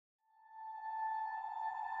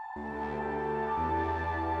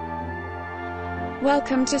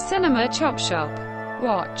Welcome to Cinema Chop Shop.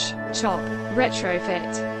 Watch, chop,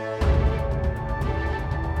 retrofit.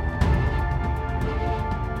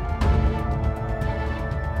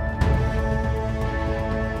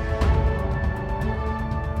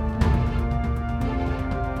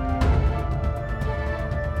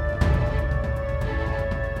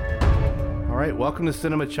 All right, welcome to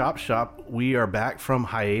Cinema Chop Shop. We are back from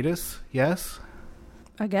hiatus, yes?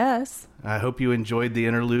 I guess. I hope you enjoyed the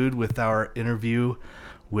interlude with our interview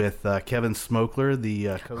with Kevin Smokler,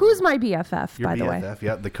 the who's my BFF, your by the way. BFF,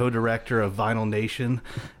 yeah, the co-director of Vinyl Nation.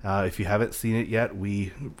 If you haven't seen it yet,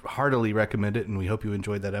 we heartily recommend it, and we hope you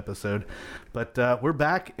enjoyed that episode. But we're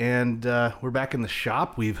back, and we're back in the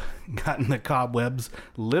shop. We've gotten the cobwebs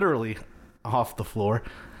literally off the floor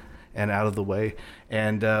and out of the way,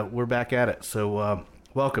 and we're back at it. So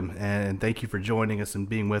welcome, and thank you for joining us and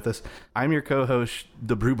being with us. I'm your co-host,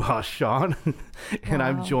 the Brew Boss, Sean, and Wow.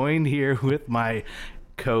 I'm joined here with my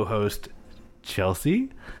co-host, Chelsea.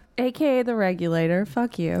 AKA the regulator.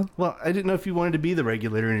 Fuck you. Well, I didn't know if you wanted to be the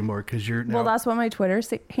regulator anymore because you're now... Well, that's what my Twitter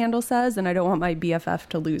handle says, and I don't want my BFF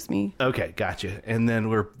to lose me. Okay, gotcha. And then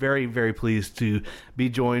we're very, very pleased to be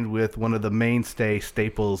joined with one of the mainstay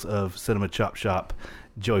staples of Cinema Chop Shop,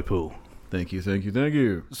 Joey Poole. Thank you.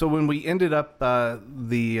 So when we ended up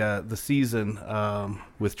the season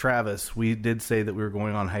with Travis, we did say that we were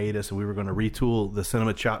going on hiatus and we were going to retool the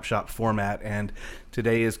Cinema Chop Shop format. And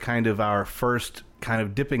today is kind of our first kind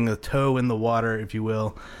of dipping the toe in the water, if you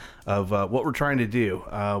will, of what we're trying to do.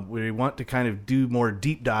 We want to kind of do more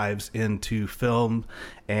deep dives into film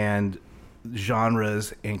and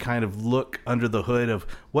genres and kind of look under the hood of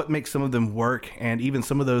what makes some of them work and even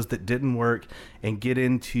some of those that didn't work, and get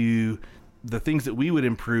into the things that we would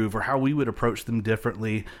improve or how we would approach them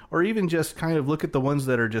differently, or even just kind of look at the ones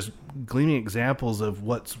that are just gleaming examples of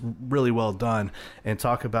what's really well done, and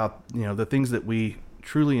talk about, you know, the things that we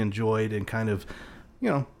truly enjoyed, and kind of, you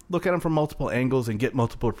know, look at them from multiple angles and get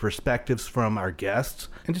multiple perspectives from our guests,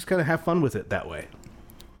 and just kind of have fun with it that way.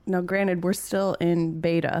 Now, granted, we're still in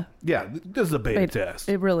beta. Yeah, this is a beta test.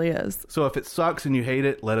 It really is. So if it sucks and you hate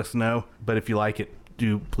it, let us know. But if you like it,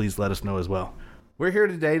 do please let us know as well. We're here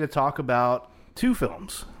today to talk about two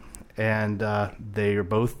films, and they are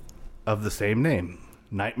both of the same name,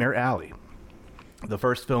 Nightmare Alley. The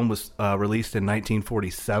first film was released in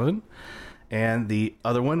 1947, and the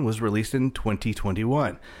other one was released in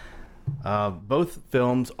 2021. Both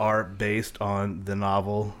films are based on the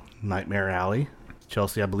novel Nightmare Alley.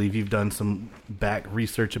 Chelsea, I believe you've done some back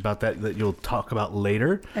research about that you'll talk about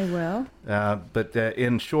later. I will. But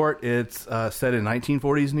in short, it's set in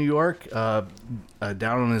 1940s New York. A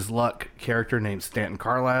down on his luck character named Stanton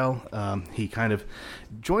Carlisle. He kind of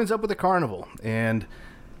joins up with the carnival, and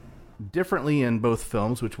differently in both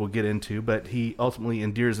films, which we'll get into, but he ultimately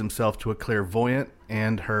endears himself to a clairvoyant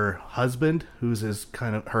and her husband, who's his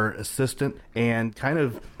kind of her assistant, and kind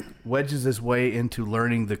of wedges his way into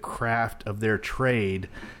learning the craft of their trade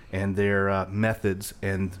and their methods,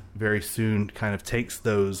 and very soon kind of takes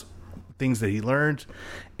those things that he learned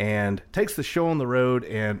and takes the show on the road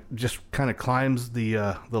and just kind of climbs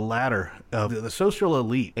the ladder of the social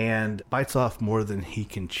elite and bites off more than he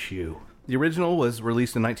can chew. The original was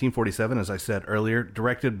released in 1947, as I said earlier,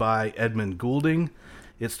 directed by Edmund Goulding.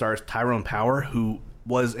 It stars Tyrone Power, who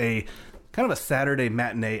was a kind of a Saturday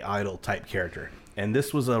matinee idol type character. And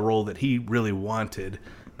this was a role that he really wanted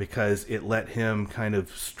because it let him kind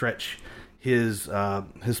of stretch his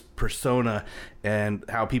persona and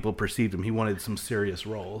how people perceived him. He wanted some serious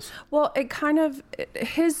roles. Well,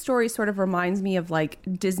 his story sort of reminds me of like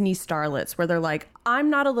Disney starlets, where they're like, I'm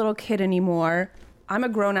not a little kid anymore. I'm a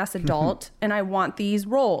grown-ass adult, and I want these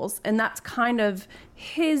roles. And that's kind of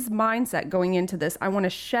his mindset going into this. I want to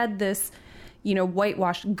shed this, you know,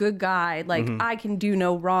 whitewashed good guy, like I can do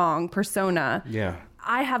no wrong persona. Yeah.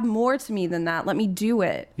 I have more to me than that. Let me do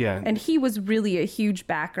it. Yeah. And he was really a huge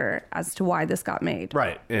backer as to why this got made.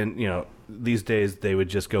 Right. And, you know, these days they would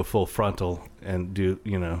just go full frontal and do,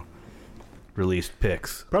 you know, released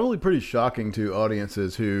pics. Probably pretty shocking to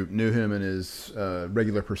audiences who knew him in his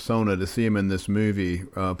regular persona to see him in this movie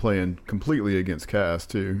playing completely against cast,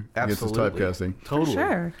 too. Absolutely. Against his typecasting. Totally. For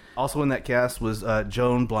sure. Also in that cast was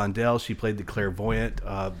Joan Blondell. She played the clairvoyant.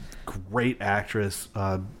 Great actress.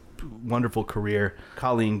 Wonderful career.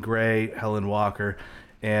 Colleen Gray, Helen Walker.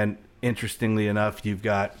 And interestingly enough, you've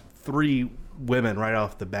got three women right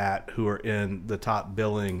off the bat who are in the top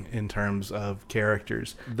billing in terms of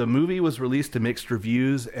characters. The movie was released to mixed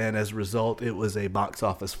reviews, and as a result, it was a box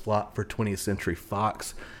office flop for 20th Century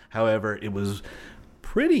Fox. However, it was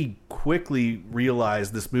pretty quickly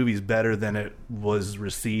realized this movie's better than it was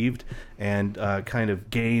received, and kind of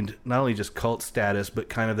gained not only just cult status, but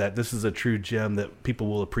kind of that this is a true gem that people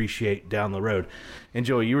will appreciate down the road. And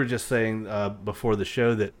Joey, you were just saying before the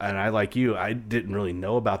show that, and I, like you, I didn't really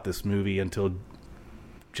know about this movie until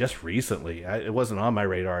just recently. It wasn't on my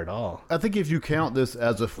radar at all. I think if you count this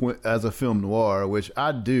as a film noir, which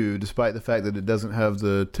I do, despite the fact that it doesn't have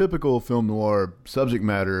the typical film noir subject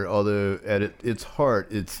matter, although at its heart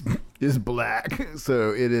it's black,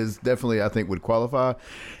 so it is definitely, I think, would qualify.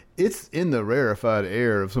 It's in the rarefied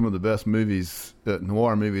air of some of the best movies,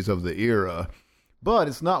 noir movies of the era, but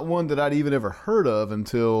it's not one that I'd even ever heard of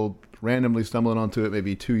until randomly stumbling onto it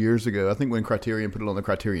maybe 2 years ago. I think when Criterion put it on the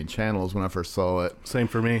Criterion channels when I first saw it. Same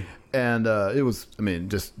for me. And it was, I mean,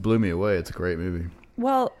 just blew me away. It's a great movie.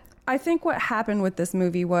 Well, I think what happened with this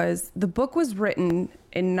movie was the book was written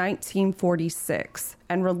in 1946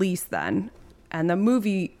 and released then, and the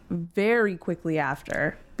movie very quickly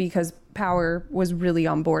after, because Power was really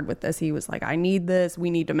on board with this. He was like, I need this. We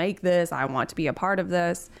need to make this. I want to be a part of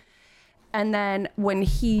this. And then when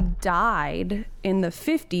he died in the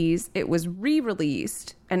 50s, it was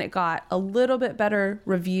re-released and it got a little bit better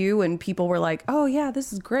review and people were like, oh yeah,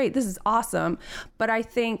 this is great. This is awesome. But I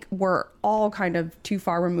think we're all kind of too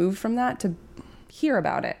far removed from that to hear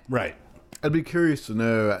about it. Right. I'd be curious to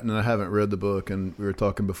know, and I haven't read the book, and we were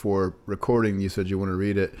talking before recording, you said you want to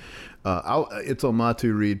read it. It's on my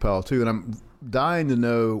to-read pile too, and I'm dying to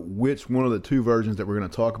know which one of the two versions that we're going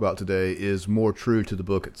to talk about today is more true to the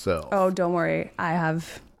book itself. Oh, don't worry. I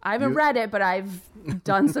haven't read it, but I've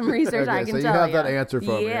done some research. Okay, I can so tell you have that answer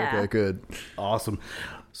from me. Okay, good. Awesome.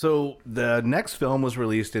 So the next film was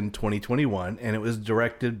released in 2021, and it was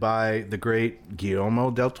directed by the great Guillermo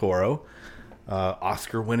del Toro,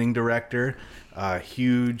 Oscar-winning director,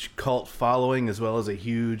 huge cult following, as well as a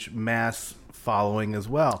huge mass following as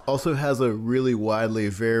well. Also has a really widely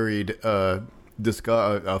varied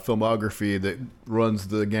filmography that runs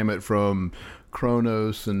the gamut from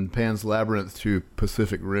Kronos and Pan's Labyrinth to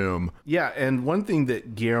Pacific Rim. Yeah, and one thing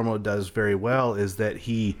that Guillermo does very well is that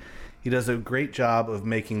he does a great job of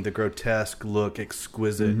making the grotesque look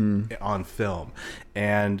exquisite on film.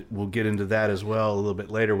 And we'll get into that as well a little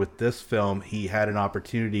bit later. With this film, he had an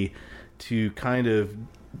opportunity to kind of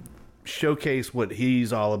showcase what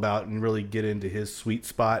he's all about and really get into his sweet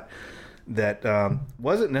spot that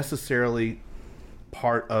wasn't necessarily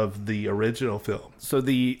part of the original film. So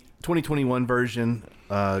the 2021 version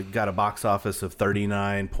got a box office of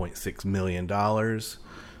 $39.6 million.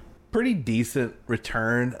 Pretty decent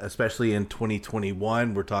return, especially in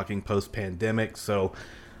 2021. We're talking post-pandemic, so,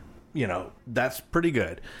 you know, that's pretty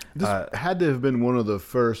good. This had to have been one of the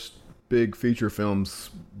first big feature films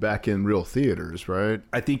back in real theaters, right?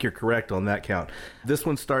 I think you're correct on that count. This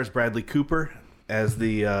one stars Bradley Cooper as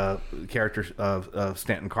the character of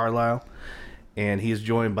Stanton Carlyle, and he is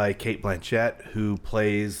joined by Cate Blanchett, who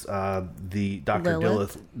plays the Dr.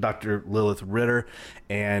 Lilith Ritter,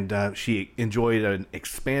 and she enjoyed an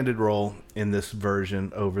expanded role in this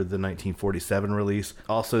version over the 1947 release.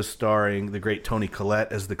 Also starring the great Toni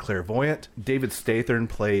Collette as the clairvoyant. David Strathairn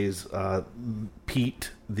plays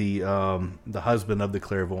Pete, the husband of the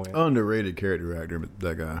clairvoyant. Underrated character actor,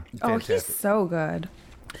 that guy. Oh, he's so good.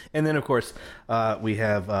 And then, of course, we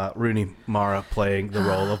have Rooney Mara playing the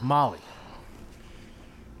role of Molly.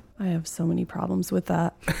 I have so many problems with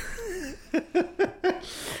that.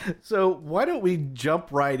 So why don't we jump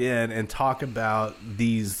right in and talk about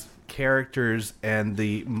these characters and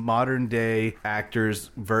the modern day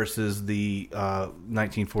actors versus the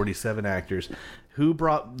 1947 actors. Who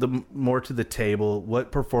brought more to the table?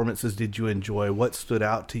 What performances did you enjoy? What stood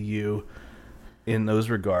out to you in those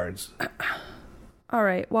regards? All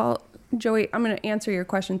right. Well, Joey, I'm going to answer your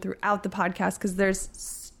question throughout the podcast because there's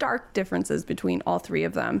stark differences between all three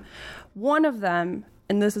of them. One of them,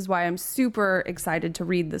 and this is why I'm super excited to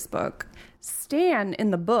read this book, Stan in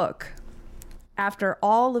the book, after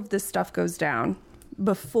all of this stuff goes down,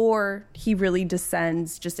 before he really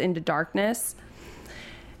descends just into darkness,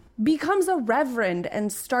 becomes a reverend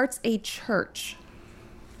and starts a church.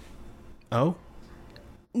 Oh?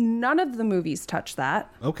 None of the movies touch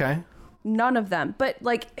that. Okay. None of them. But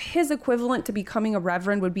like his equivalent to becoming a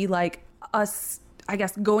reverend would be like us, I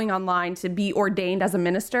guess, going online to be ordained as a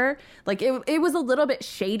minister. Like it was a little bit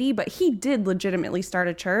shady, but he did legitimately start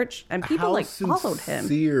a church and people followed him. How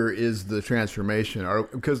sincere is the transformation?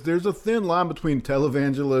 Because there's a thin line between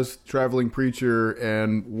televangelist, traveling preacher,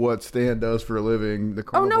 and what Stan does for a living. The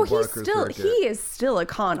Carnival Barker circuit. He is still a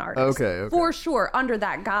con artist. Okay. For sure, under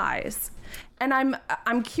that guise. And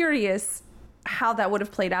I'm curious, how that would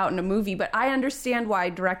have played out in a movie, but I understand why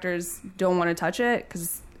directors don't want to touch it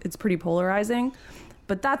because it's pretty polarizing.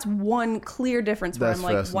 But that's one clear difference where That's I'm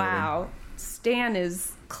like, fascinating. wow, Stan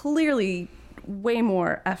is clearly way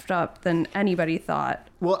more effed up than anybody thought.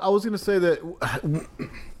 Well, I was going to say that,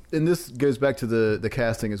 and this goes back to the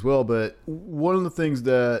casting as well, but one of the things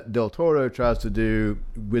that Del Toro tries to do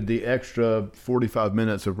with the extra 45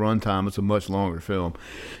 minutes of runtime, it's a much longer film,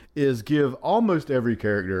 is give almost every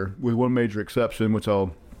character, with one major exception, which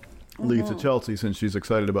I'll leave to Chelsea since she's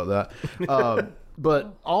excited about that.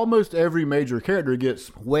 But almost every major character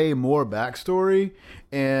gets way more backstory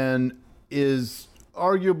and is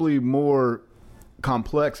arguably more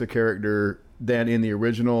complex a character than in the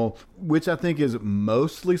original, which I think is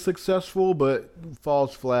mostly successful, but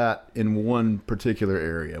falls flat in one particular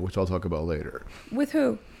area, which I'll talk about later. With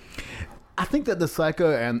who? I think that the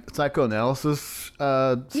psychoanalysis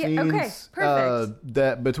scenes, okay, perfect.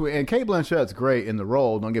 that between, and Cate Blanchett's great in the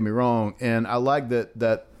role. Don't get me wrong, and I like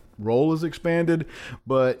that role is expanded.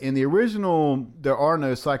 But in the original, there are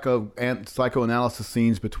no psychoanalysis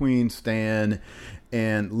scenes between Stan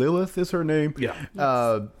and Lilith. Is her name?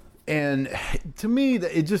 Yeah. And to me,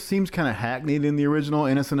 it just seems kind of hackneyed in the original,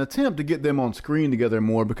 and it's an attempt to get them on screen together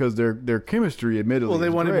more because their chemistry, admittedly, Well, they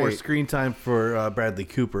is wanted great. more screen time for Bradley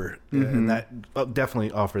Cooper, and that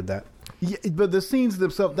definitely offered that. Yeah, but the scenes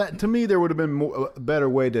themselves, that to me, there would have been a better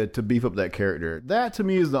way to beef up that character. That to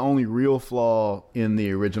me is the only real flaw in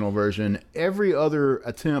the original version. Every other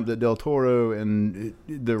attempt that Del Toro and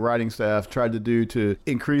the writing staff tried to do to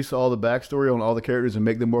increase all the backstory on all the characters and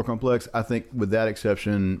make them more complex, I think with that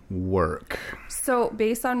exception, work. So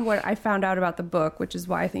based on what I found out about the book, which is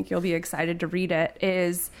why I think you'll be excited to read it,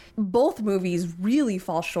 is both movies really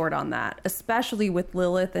fall short on that, especially with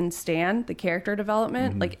Lilith and Stan, the character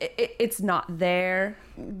development. Like it's not there.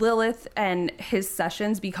 Lilith and his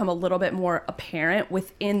sessions become a little bit more apparent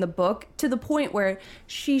within the book to the point where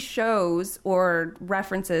she shows or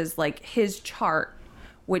references like his chart,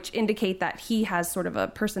 which indicate that he has sort of a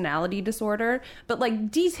personality disorder, but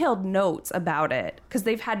like detailed notes about it because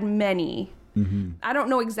they've had many. I don't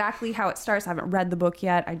know exactly how it starts. I haven't read the book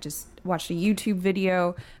yet. I just watched a YouTube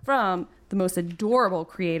video from the most adorable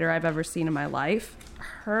creator I've ever seen in my life.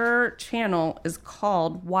 Her channel is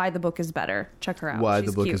called Why the Book is Better. Check her out. Why She's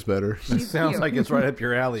the book cute. is better. She's Sounds cute. like it's right up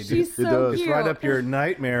your alley, dude. She's so does. cute. It's right up your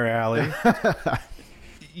nightmare alley.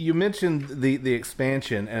 You mentioned the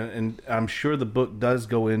expansion, and I'm sure the book does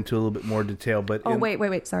go into a little bit more detail, but Oh,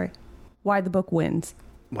 wait. Sorry. Why the book wins.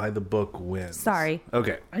 why the book wins. Sorry.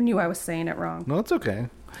 Okay. I knew I was saying it wrong. No, it's okay.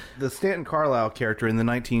 The Stanton Carlisle character in the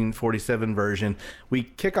 1947 version, we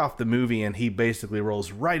kick off the movie and he basically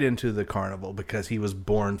rolls right into the carnival because he was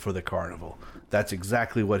born for the carnival. That's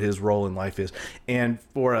exactly what his role in life is. And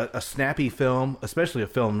for a snappy film, especially a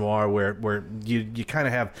film noir where you kind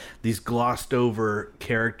of have these glossed over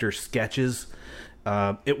character sketches,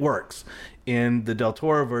 it works. In the Del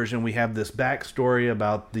Toro version, we have this backstory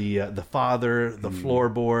about the father, the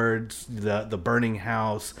floorboards, the burning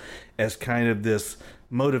house, as kind of this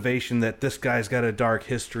motivation that this guy's got a dark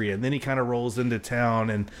history, and then he kind of rolls into town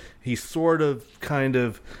and he sort of kind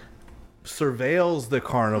of surveils the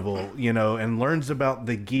carnival, and learns about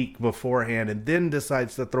the geek beforehand, and then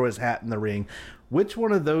decides to throw his hat in the ring. Which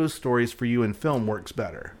one of those stories for you in film works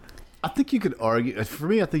better? I think you could argue, for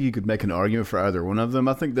me, I think you could make an argument for either one of them.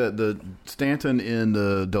 I think that the Stanton in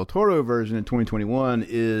the Del Toro version in 2021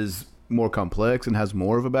 is more complex and has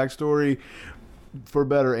more of a backstory, for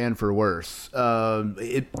better and for worse.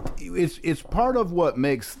 It's part of what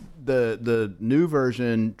makes the new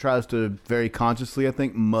version tries to very consciously, I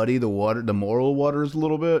think, muddy the moral waters a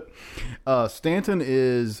little bit. Stanton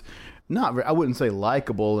is not, I wouldn't say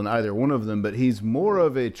likable in either one of them, but he's more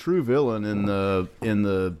of a true villain in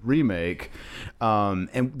the remake.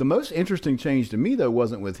 And the most interesting change to me, though,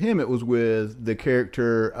 wasn't with him. It was with the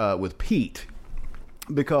character with Pete,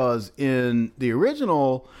 because in the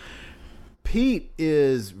original, Pete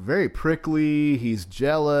is very prickly. He's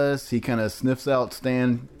jealous. He kind of sniffs out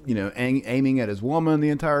Stan, aiming at his woman the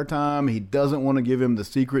entire time. He doesn't want to give him the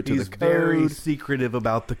secret to He's the code. very secretive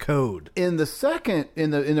about the code. In the second, in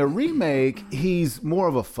the remake, he's more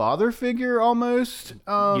of a father figure almost.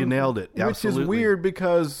 You nailed it. Which Absolutely. is weird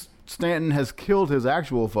because Stanton has killed his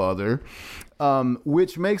actual father,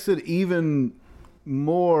 which makes it even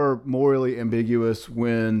more morally ambiguous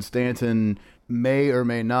when Stanton may or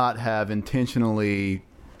may not have intentionally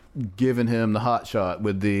given him the hot shot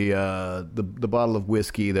with the bottle of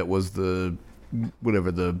whiskey that was the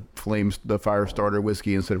fire starter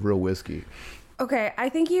whiskey instead of real whiskey. Okay, I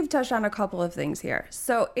think you've touched on a couple of things here.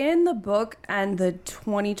 So in the book and the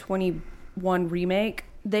 2021 remake,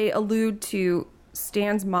 they allude to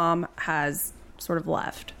Stan's mom has sort of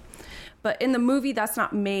left. But in the movie, that's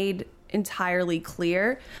not made entirely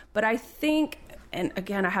clear. But I think, and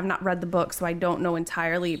again, I have not read the book, so I don't know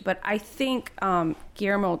entirely, but I think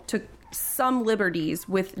Guillermo took some liberties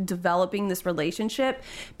with developing this relationship,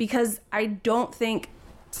 because I don't think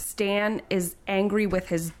Stan is angry with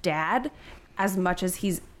his dad as much as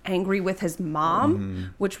he's angry with his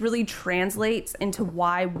mom, which really translates into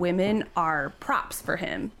why women are props for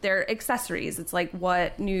him. They're accessories. It's like,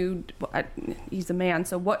 he's a man,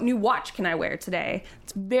 so what new watch can I wear today?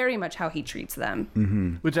 It's very much how he treats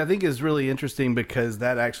them. Which I think is really interesting, because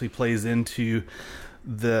that actually plays into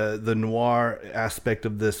the noir aspect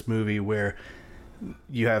of this movie, where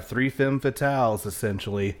you have three femme fatales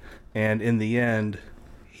essentially, and in the end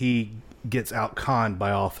he gets outconned by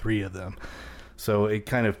all three of them. So it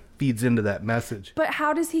kind of feeds into that message. But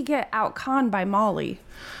how does he get outconned by Molly?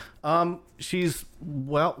 She's,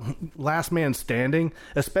 well, last man standing,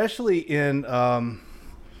 especially in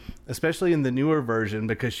the newer version,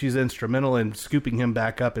 because she's instrumental in scooping him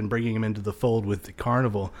back up and bringing him into the fold with the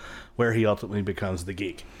carnival, where he ultimately becomes the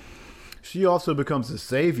geek. She also becomes the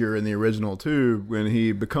savior in the original too. When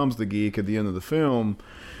he becomes the geek at the end of the film,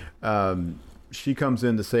 she comes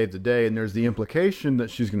in to save the day, and there's the implication that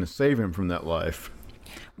she's going to save him from that life.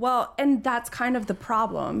 Well, and that's kind of the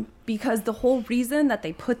problem, because the whole reason that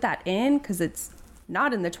they put that in, because it's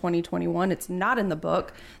not in the 2021, it's not in the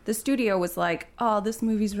book, the studio was like, oh, this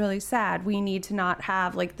movie's really sad, we need to not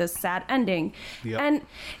have like this sad ending. Yep. And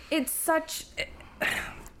it's such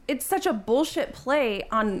a bullshit play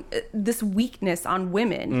on this weakness on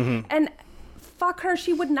women. And fuck her,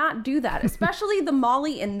 she would not do that, especially the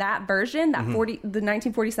Molly in that version, that the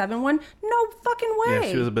 1947 one. No fucking way.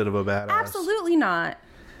 Yeah, she was a bit of a badass. Absolutely not.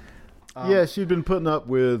 Yeah, she'd been putting up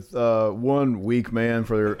with one weak man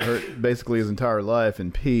for her basically his entire life,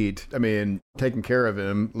 and Pete, I mean, taking care of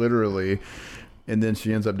him, literally. And then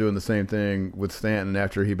she ends up doing the same thing with Stanton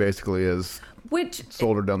after he basically has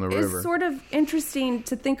sold her down the river. It's sort of interesting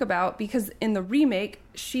to think about, because in the remake,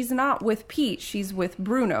 she's not with Pete, she's with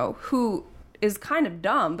Bruno, who is kind of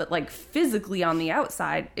dumb, but like physically on the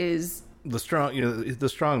outside is the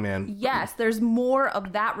strong man. Yes, there's more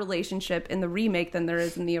of that relationship in the remake than there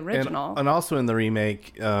is in the original. And also in the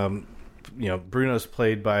remake, Bruno's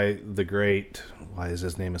played by the great, why is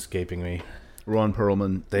his name escaping me? Ron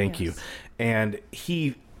Perlman. Thank you. And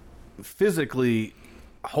he physically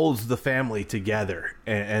holds the family together,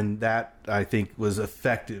 and that, I think, was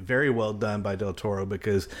effective, very well done by Del Toro,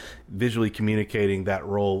 because visually communicating that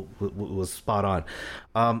role was spot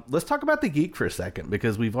on. Let's talk about the geek for a second,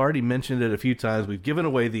 because we've already mentioned it a few times. We've given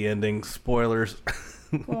away the ending. Spoilers.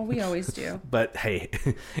 Well, we always do. But hey,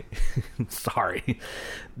 sorry.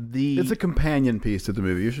 It's a companion piece to the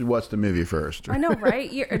movie. You should watch the movie first. I know,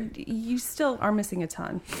 right? You still are missing a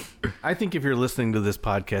ton. I think if you're listening to this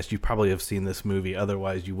podcast, you probably have seen this movie.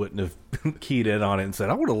 Otherwise, you wouldn't have keyed in on it and said,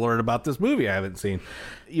 I want to learn about this movie I haven't seen.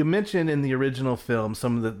 You mentioned in the original film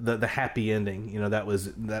some of the happy ending. That was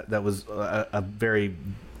a very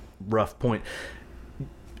rough point.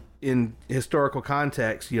 In historical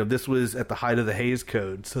context, this was at the height of the Hays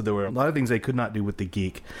Code, so there were a lot of things they could not do with the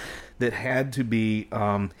geek that had to be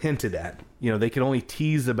hinted at. They could only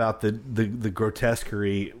tease about the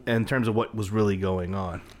grotesquerie in terms of what was really going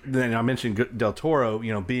on. Then I mentioned Del Toro,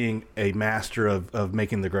 being a master of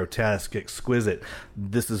making the grotesque exquisite.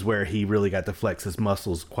 This is where he really got to flex his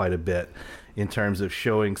muscles quite a bit in terms of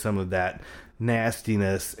showing some of that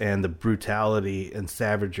nastiness and the brutality and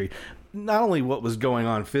savagery. Not only what was going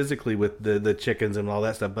on physically with the chickens and all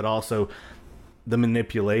that stuff, but also the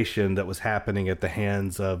manipulation that was happening at the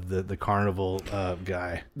hands of the carnival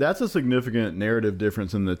guy. That's a significant narrative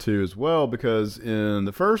difference in the two as well, because in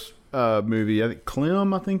the first movie, I think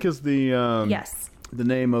Clem, is the yes, the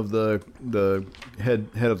name of the head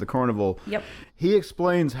of the carnival. Yep. He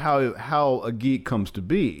explains how a geek comes to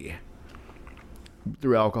be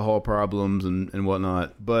through alcohol problems and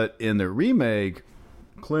whatnot. But in the remake,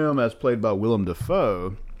 Clem, as played by Willem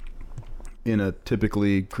Dafoe, in a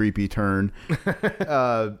typically creepy turn,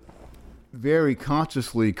 very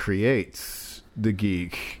consciously creates the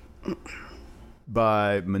geek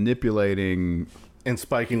by manipulating and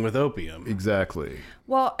spiking with opium. Exactly.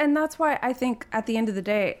 Well, and that's why I think at the end of the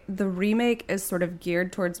day, the remake is sort of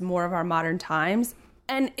geared towards more of our modern times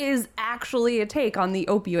and is actually a take on the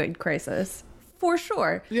opioid crisis. For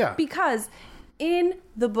sure. Yeah. Because in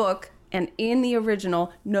the book and in the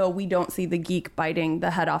original, no, we don't see the geek biting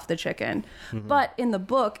the head off the chicken. Mm-hmm. But in the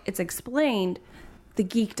book, it's explained the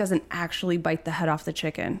geek doesn't actually bite the head off the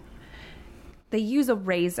chicken. they use a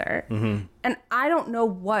razor. And I don't know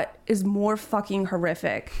what is more fucking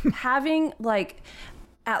horrific. Having, like,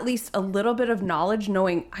 at least a little bit of knowledge,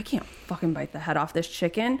 knowing I can't fucking bite the head off this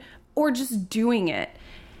chicken, or just doing it.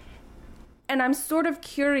 And I'm sort of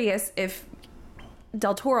curious if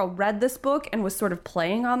Del Toro read this book and was sort of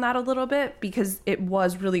playing on that a little bit, because it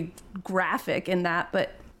was really graphic in that,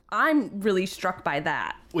 but I'm really struck by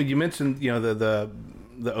that. Well, you mentioned, you know,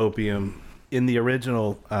 the opium in the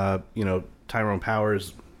original, you know, Tyrone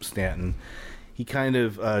Powers Stanton. He kind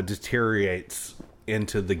of deteriorates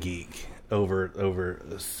into the geek over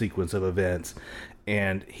a sequence of events,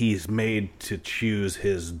 and he's made to choose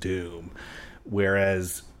his doom.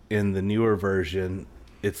 Whereas in the newer version,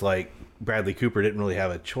 it's like Bradley Cooper didn't really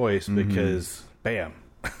have a choice because, bam.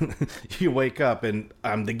 You wake up and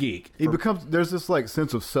I'm the geek. He becomes, there's this like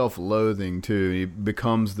sense of self-loathing too. He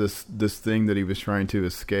becomes this thing that he was trying to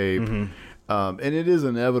escape, and it is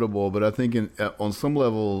inevitable. But I think on some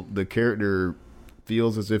level, the character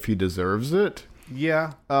feels as if he deserves it.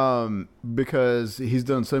 Yeah, because he's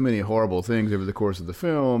done so many horrible things over the course of the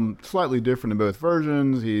film. Slightly different in both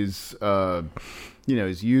versions. He's, you know,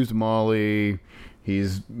 he's used Molly.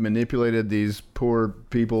 He's manipulated these poor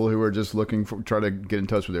people who are just looking for, try to get in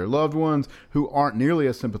touch with their loved ones, who aren't nearly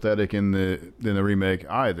as sympathetic in the remake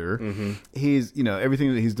either. He's, you know,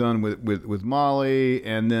 everything that he's done with Molly,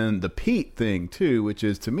 and then the Pete thing too, which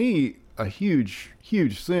is to me a huge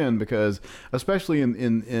sin, because especially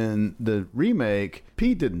in the remake,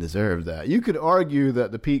 Pete didn't deserve that. You could argue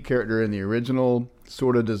that the Pete character in the original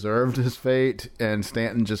sort of deserved his fate, and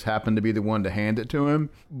Stanton just happened to be the one to hand it to him.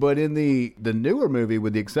 But in the newer movie,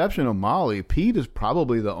 with the exception of Molly, Pete is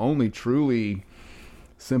probably the only truly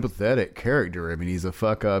sympathetic character. I mean, he's a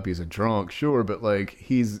fuck up, he's a drunk, sure, but like,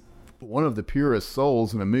 he's one of the purest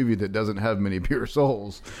souls in a movie that doesn't have many pure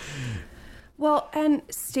souls. Well, and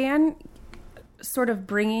Stan sort of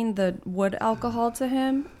bringing the wood alcohol to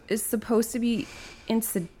him is supposed to be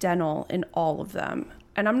incidental in all of them.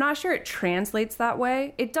 And I'm not sure it translates that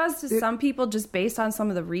way. It does to some people, just based on some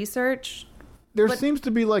of the research. There seems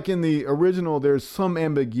to be, like in the original, there's some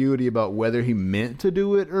ambiguity about whether he meant to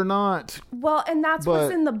do it or not. Well, and that's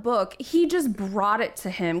what's in the book. He just brought it to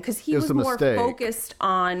him because he was more focused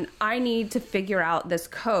on, I need to figure out this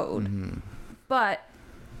code. But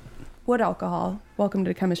wood alcohol, welcome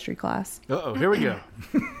to chemistry class. Uh-oh, here we go.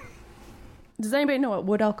 Does anybody know what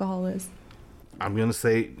wood alcohol is? I'm going to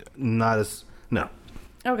say no.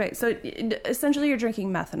 Okay, so essentially you're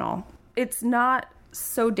drinking methanol. It's not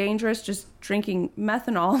so dangerous just drinking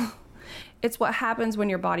methanol. It's what happens when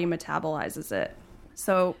your body metabolizes it.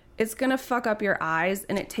 So it's going to fuck up your eyes,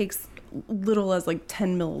 and it takes little as like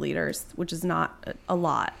 10 milliliters, which is not a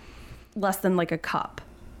lot. Less than like a cup.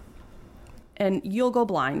 And you'll go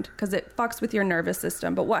blind because it fucks with your nervous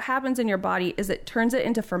system. But what happens in your body is it turns it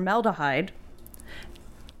into formaldehyde,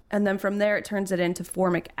 and then from there it turns it into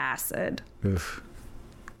formic acid. Oof.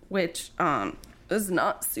 Which is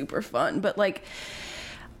not super fun. But like,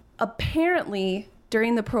 apparently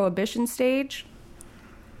during the Prohibition stage,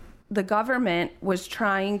 the government was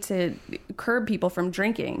trying to curb people from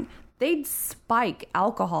drinking. They'd spike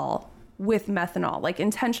alcohol with methanol, like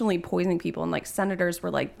intentionally poisoning people. And like, senators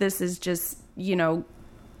were like, this is just, you know,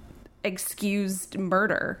 excused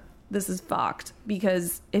murder. This is fucked,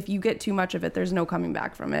 because if you get too much of it, there's no coming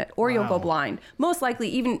back from it, or you'll go blind. Most likely,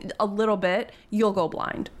 even a little bit, you'll go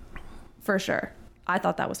blind. For sure. I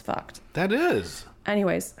thought that was fucked. That is.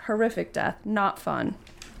 Anyways, horrific death. Not fun.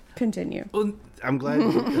 Continue. Well, I'm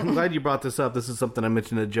glad you brought this up. This is something I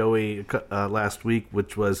mentioned to Joey last week,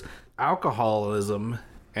 which was alcoholism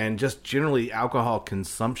and just generally alcohol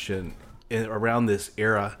consumption around this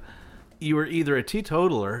era. You were either a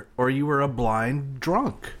teetotaler or you were a blind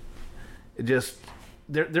drunk. It just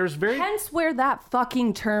there's very hence where that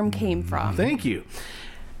fucking term came from. Thank you.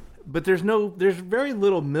 But there's very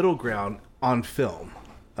little middle ground on film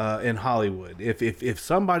in Hollywood. If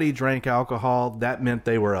somebody drank alcohol, that meant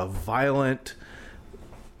they were a violent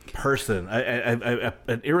person,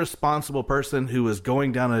 an irresponsible person who was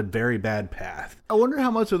going down a very bad path. I wonder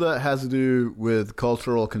how much of that has to do with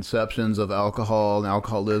cultural conceptions of alcohol and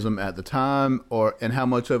alcoholism at the time, and how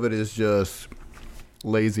much of it is just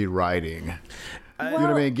lazy writing. You know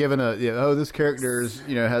what I mean? Given this character's,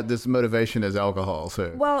 had this motivation as alcohol.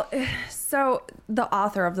 So the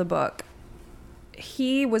author of the book,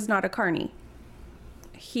 he was not a carny.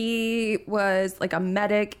 He was like a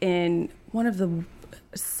medic in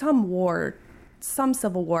some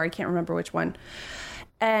civil war. I can't remember which one.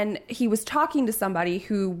 And he was talking to somebody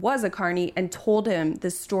who was a carny and told him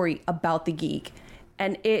this story about the geek.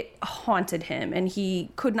 and it haunted him, and he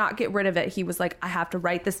could not get rid of it. He was like, I have to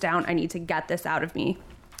write this down. I need to get this out of me.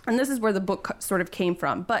 And this is where the book sort of came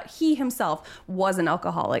from. But he himself was an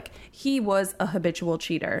alcoholic. He was a habitual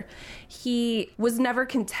cheater. He was never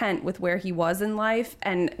content with where he was in life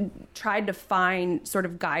and tried to find sort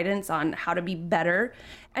of guidance on how to be better.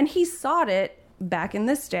 And he sought it back in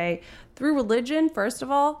this day through religion, first of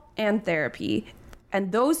all, and therapy.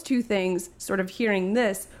 And those two things, sort of hearing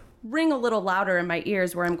this, ring a little louder in my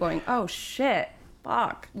ears where I'm going, oh shit,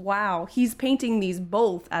 fuck, wow. He's painting these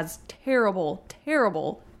both as terrible,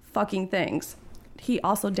 terrible fucking things. He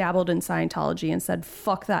also dabbled in Scientology and said,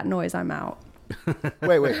 fuck that noise, I'm out.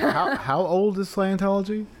 Wait. How old is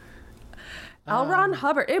Scientology? L. Ron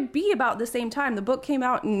Hubbard. It'd be about the same time. The book came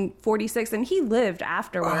out in 1946, and he lived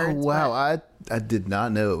afterwards. Oh, wow. I did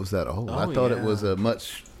not know it was that old. I thought it was a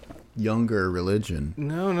much younger religion.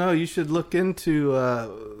 No, you should look into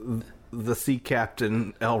the sea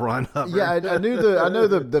captain L. Ron Hubbard. Yeah, I know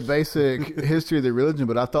the basic history of the religion,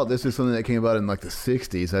 but I thought this is something that came about in like the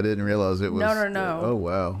 60s. I didn't realize it was. No. Oh,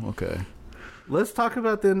 wow. Okay. Let's talk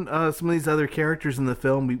about then some of these other characters in the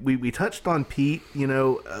film. We touched on Pete.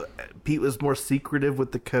 Pete was more secretive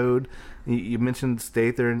with the code. You mentioned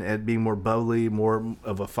Stather and being more bubbly, more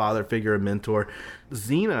of a father figure, a mentor.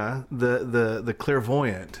 Xena, the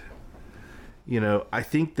clairvoyant. I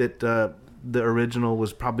think that the original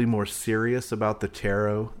was probably more serious about the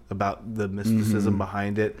tarot, about the mysticism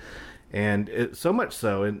behind it, and so much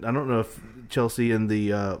so. And I don't know if Chelsea, in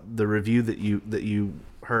the review that you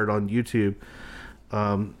heard on YouTube,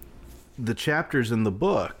 the chapters in the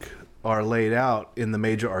book are laid out in the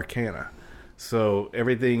major arcana, so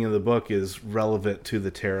everything in the book is relevant to the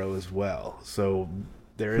tarot as well. So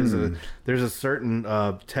there's a certain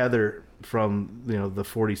tether from the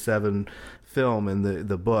 47 film in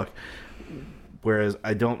the book, whereas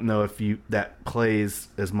I don't know if that plays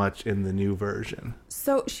as much in the new version.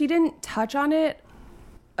 So she didn't touch on it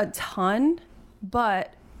a ton,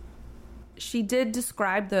 but she did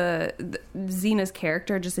describe the Xena's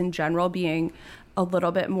character just in general being a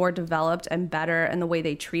little bit more developed and better, and the way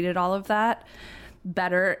they treated all of that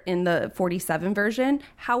better in the 47 version.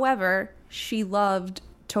 However, she loved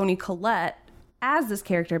Toni Collette as this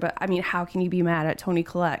character, but I mean, how can you be mad at Toni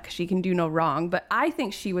Collette? 'Cause she can do no wrong. But I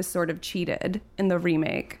think she was sort of cheated in the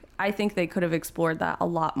remake. I think they could have explored that a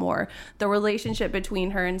lot more. The relationship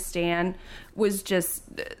between her and Stan was just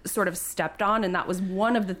sort of stepped on, and that was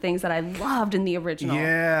one of the things that I loved in the original.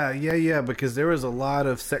 Yeah, because there was a lot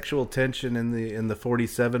of sexual tension in the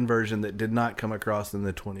 47 version that did not come across in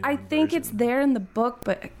the 21 I think version. it's there in the book,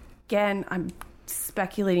 but again, I'm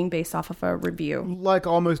speculating based off of a review. Like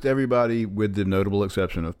almost everybody, with the notable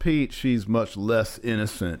exception of Pete, she's much less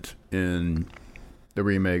innocent in the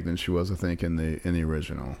remake than she was, I think, in the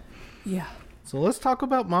original. Yeah. So let's talk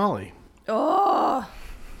about Molly. Oh,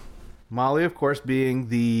 Molly, of course, being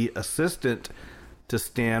the assistant to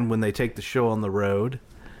Stan when they take the show on the road,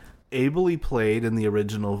 ably played in the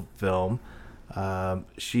original film.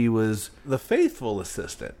 She was the faithful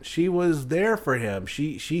assistant. She was there for him.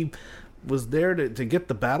 She was there to get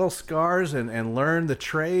the battle scars and learn the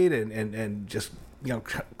trade and just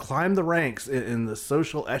climb the ranks in the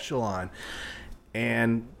social echelon.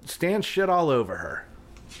 And Stan shit all over her.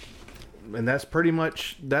 And that's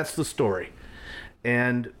the story.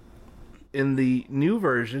 And in the new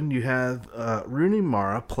version, you have Rooney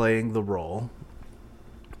Mara playing the role.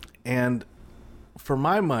 And for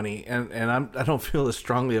my money, and I don't feel as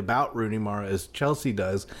strongly about Rooney Mara as Chelsea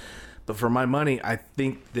does, but for my money, I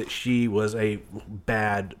think that she was a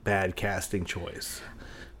bad casting choice,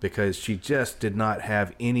 because she just did not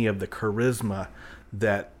have any of the charisma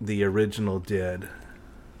that the original did.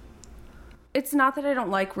 it's not that I don't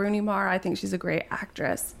like Rooney Mara. I think she's a great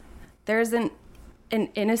actress. There's an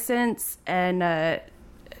innocence and I'm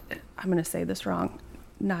going to say this wrong.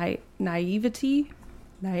 Naivety.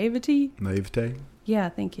 Yeah,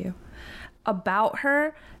 thank you. About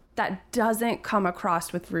her that doesn't come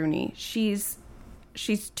across with Rooney. She's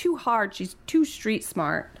too hard. She's too street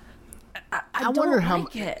smart. I wonder how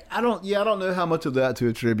like it. I don't know how much of that to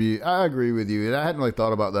attribute. I agree with you, and I hadn't really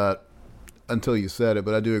thought about that until you said it,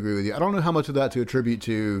 but I do agree with you. I don't know how much of that to attribute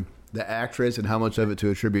to the actress and how much of it to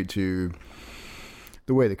attribute to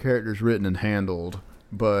the way the character's written and handled,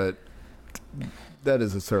 but that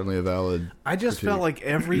is certainly a valid I just critique. felt like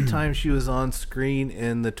every time she was on screen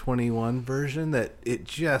in the 21 version that it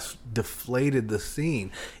just deflated the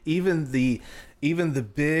scene. Even the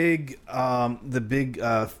big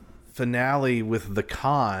finale with the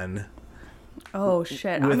Khan. Oh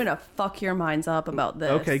shit! I'm gonna fuck your minds up about this.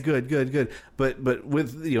 Okay, good. But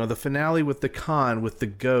with the finale with the Khan, with the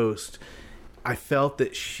ghost, I felt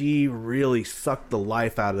that she really sucked the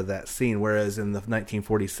life out of that scene, whereas in the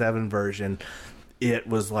 1947 version, it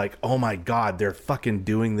was like, oh my God, they're fucking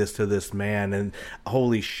doing this to this man, and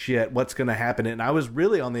holy shit, what's going to happen? And I was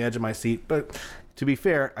really on the edge of my seat, but to be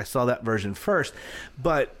fair, I saw that version first.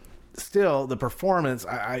 But still, the performance,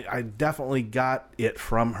 I definitely got it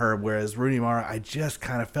from her, whereas Rooney Mara, I just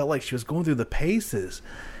kind of felt like she was going through the paces.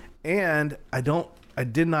 And I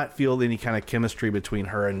did not feel any kind of chemistry between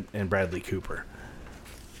her and Bradley Cooper.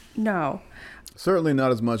 No. Certainly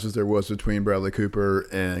not as much as there was between Bradley Cooper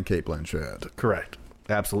and Cate Blanchett. Correct.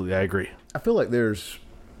 Absolutely, I agree. I feel like there's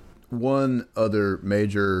one other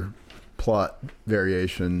major plot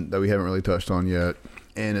variation that we haven't really touched on yet,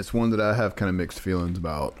 and it's one that I have kind of mixed feelings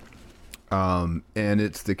about. And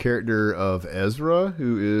it's the character of Ezra,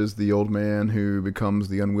 who is the old man who becomes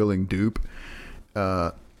the unwilling dupe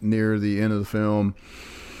near the end of the film.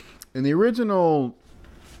 In the original,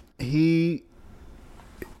 he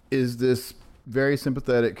is this very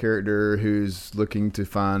sympathetic character who's looking to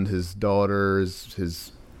find his daughter,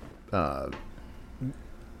 his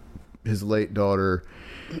late daughter,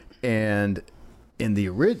 and in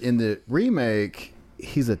the remake,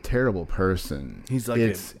 he's a terrible person. He's like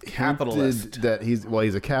a capitalist. That he's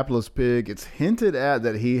a capitalist pig. It's hinted at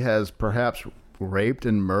that he has perhaps raped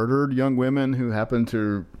and murdered young women who happen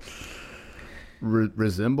to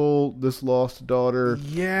resemble this lost daughter.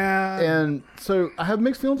 Yeah. And so I have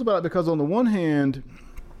mixed feelings about it, because on the one hand,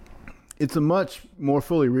 it's a much more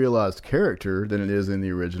fully realized character than it is in the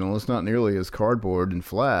original. It's not nearly as cardboard and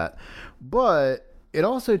flat, but it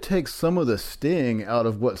also takes some of the sting out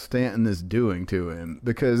of what Stanton is doing to him,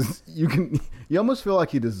 because you almost feel like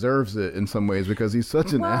he deserves it in some ways, because he's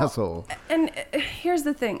such an asshole. And here's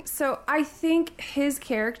the thing. So I think his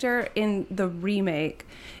character in the remake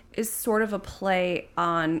is sort of a play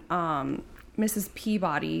on Mrs.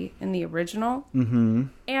 Peabody in the original,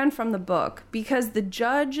 and from the book, because the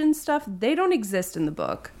judge and stuff, they don't exist in the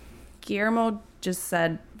book. Guillermo just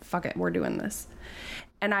said, fuck it, we're doing this.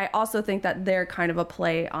 And I also think that they're kind of a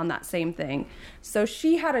play on that same thing. So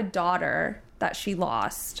she had a daughter that she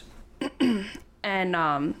lost.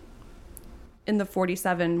 And in the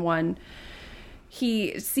 47 one,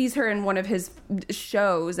 he sees her in one of his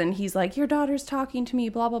shows, and he's like, your daughter's talking to me,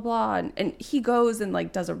 blah, blah, blah. And he goes and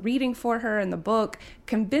like does a reading for her in the book,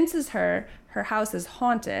 convinces her her house is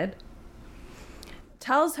haunted,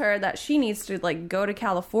 tells her that she needs to like go to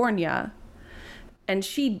California, and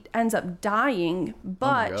she ends up dying,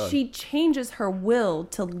 but she changes her will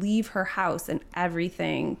to leave her house and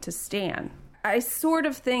everything to Stan. I sort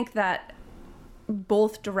of think that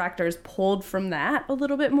both directors pulled from that a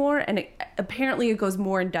little bit more, and apparently it goes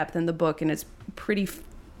more in depth in the book, and it's pretty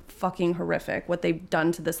fucking horrific what they've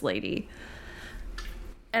done to this lady.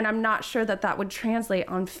 And I'm not sure that would translate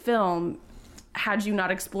on film had you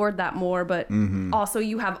not explored that more, but also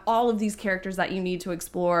you have all of these characters that you need to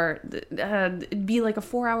explore. It'd be like a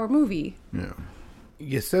 4-hour movie. Yeah.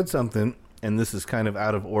 You said something, and this is kind of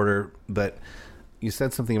out of order, but you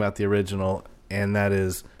said something about the original, and that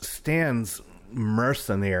is Stan's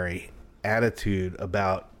mercenary attitude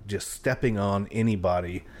about just stepping on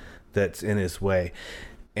anybody that's in his way.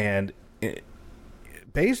 And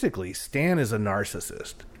basically, Stan is a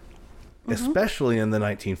narcissist. Especially in the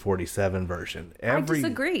 1947 version. I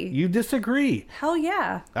disagree. You disagree? Hell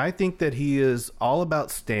yeah. I think that he is all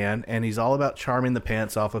about Stan, and he's all about charming the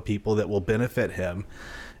pants off of people that will benefit him,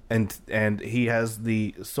 and he has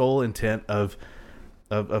the sole intent of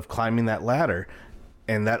climbing that ladder,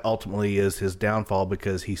 and that ultimately is his downfall,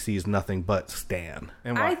 because he sees nothing but Stan.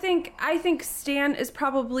 And I think Stan is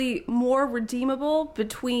probably more redeemable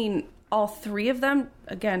between all three of them.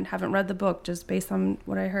 Again, haven't read the book, just based on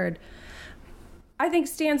what I heard. I think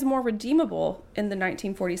Stan's more redeemable in the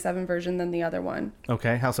 1947 version than the other one.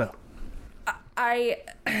 Okay, how so?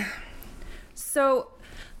 So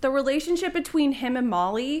the relationship between him and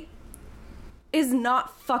Molly is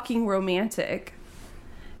not fucking romantic.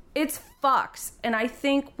 It's fucked. And I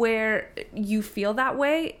think where you feel that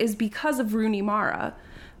way is because of Rooney Mara.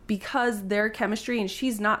 Because their chemistry, and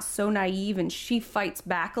she's not so naive, and she fights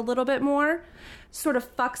back a little bit more, sort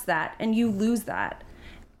of fucks that, and you lose that.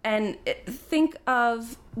 And think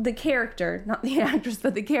of the character, not the actress,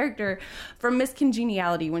 but the character from Miss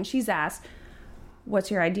Congeniality, when she's asked, what's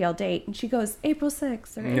your ideal date? And she goes, April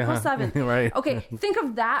 6th or April 7th. Right. Okay, think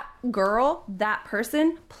of that girl, that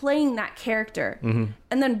person, playing that character. And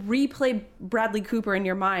then replay Bradley Cooper in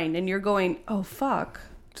your mind, and you're going, oh, fuck.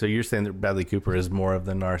 So you're saying that Bradley Cooper is more of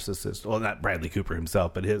the narcissist? Well, not Bradley Cooper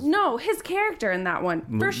himself, but his... No, his character in that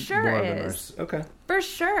one, for sure is. Okay. For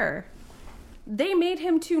sure. They made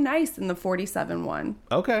him too nice in the 47 one.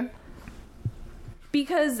 Okay.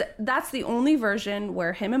 Because that's the only version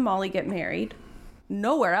where him and Molly get married.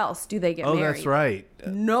 Nowhere else do they get married. Oh, that's right.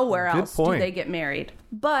 Nowhere Good else point. do they get married.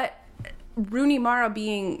 But Rooney Mara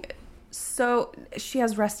being so... She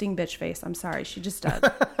has resting bitch face. I'm sorry. She just does.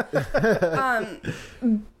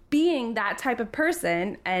 Being that type of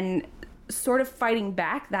person and sort of fighting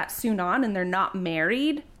back that soon on, and they're not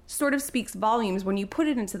married, sort of speaks volumes when you put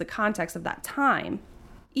it into the context of that time,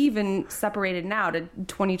 even separated now to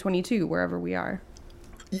 2022, wherever we are.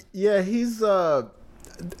 Yeah, he's so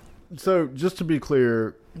just to be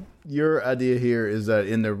clear, your idea here is that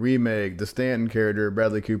in the remake, the Stanton character,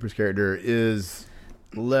 Bradley Cooper's character, is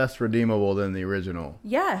less redeemable than the original.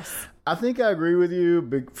 Yes. I think I agree with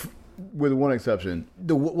you, with one exception.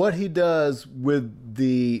 What he does with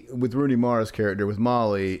Rooney Mara's character, with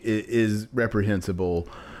Molly, is reprehensible.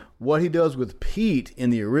 What he does with Pete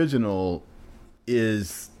in the original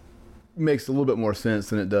makes a little bit more sense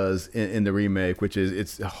than it does in the remake, which is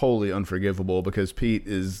it's wholly unforgivable because Pete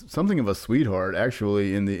is something of a sweetheart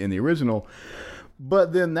actually in the original.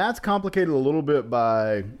 But then that's complicated a little bit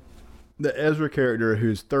by the Ezra character,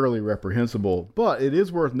 who's thoroughly reprehensible. But it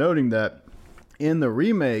is worth noting that in the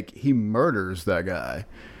remake, he murders that guy.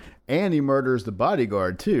 And he murders the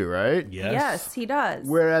bodyguard too, right? Yes, he does.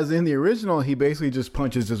 Whereas in the original, he basically just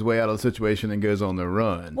punches his way out of the situation and goes on the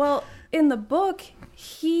run. Well, in the book,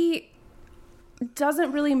 he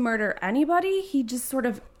doesn't really murder anybody. He just sort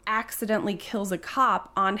of accidentally kills a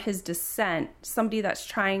cop on his descent, somebody that's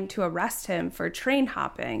trying to arrest him for train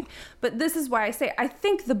hopping. But this is why I say I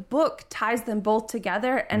think the book ties them both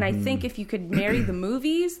together, and I think if you could marry the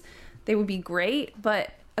movies, they would be great.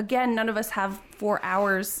 But again, none of us have 4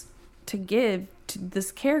 hours to give to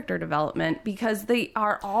this character development because they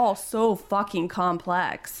are all so fucking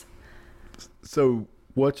complex. So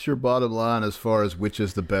what's your bottom line as far as which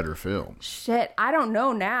is the better film? Shit, I don't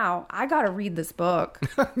know now. I gotta read this book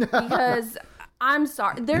because I'm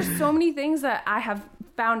sorry. There's so many things that I have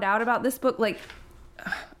found out about this book. Like,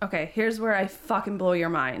 okay, here's where I fucking blow your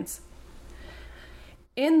minds.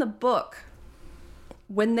 In the book,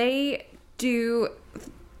 when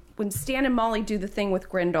Stan and Molly do the thing with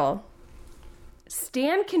Grindel,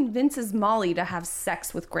 Stan convinces Molly to have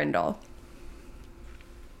sex with Grindel.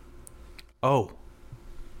 Oh.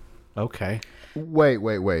 Okay.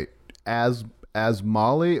 Wait. As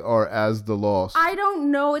Molly or as the Lost? I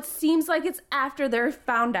don't know. It seems like it's after they're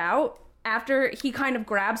found out, after he kind of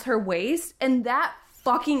grabs her waist, and that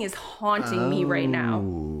fucking is haunting me right now.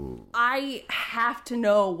 I have to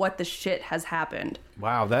know what the shit has happened.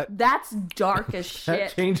 Wow, That's dark as shit.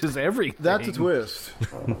 that changes everything. That's a twist.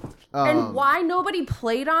 And why nobody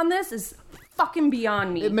played on this is fucking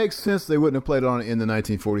beyond me. It makes sense they wouldn't have played on it in the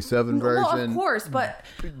 1947 version. Well, of course,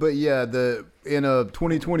 but yeah, in a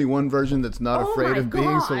 2021 version that's not Oh afraid my of being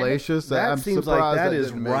God. salacious. that I'm seems surprised like that that is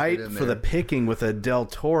didn't make it right in for the there. picking with a Del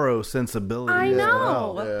Toro sensibility. I as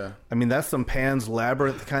know. well. Yeah. I mean, that's some Pan's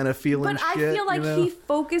Labyrinth kind of feeling but I shit. feel like you know? he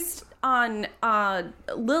focused on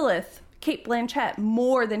Lilith, Kate Blanchett,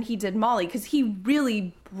 more than he did Molly, because he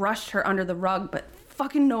really brushed her under the rug. But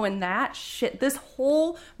fucking knowing that shit, this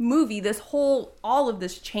whole movie, all of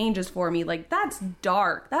this changes for me. Like, that's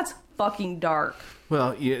dark. That's fucking dark.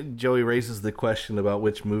 Well, Joey raises the question about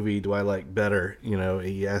which movie do I like better. You know,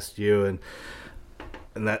 he asked you, and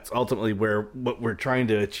that's ultimately what we're trying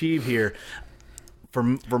to achieve here.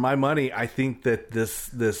 For my money, I think that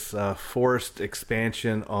this forced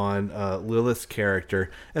expansion on Lilith's character,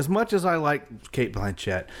 as much as I like Kate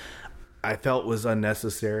Blanchett, I felt was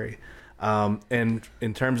unnecessary. And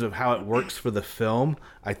in terms of how it works for the film,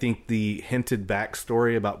 I think the hinted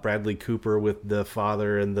backstory about Bradley Cooper with the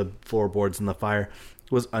father and the floorboards and the fire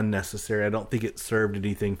was unnecessary. I don't think it served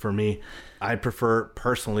anything for me. I prefer,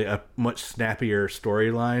 personally, a much snappier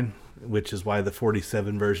storyline, which is why the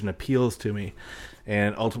 47 version appeals to me.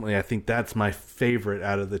 And ultimately, I think that's my favorite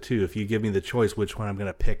out of the two. If you give me the choice which one I'm going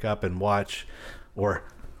to pick up and watch or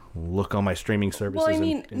look on my streaming services. Well, I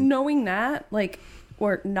mean, knowing that, like,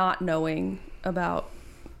 or not knowing about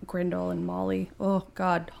Grindel and Molly, oh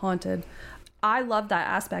God, haunted. I love that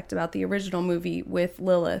aspect about the original movie with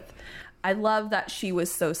Lilith. I love that she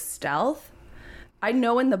was so stealth. I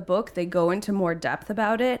know in the book they go into more depth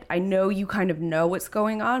about it. I know you kind of know what's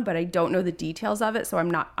going on, but I don't know the details of it, so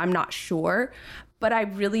I'm not sure. But I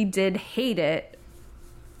really did hate it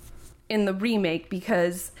in the remake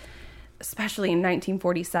because, especially in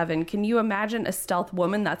 1947, can you imagine a stealth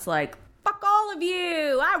woman that's like, fuck all of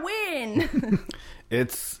you, I win?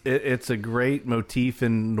 It's a great motif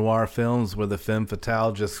in noir films where the femme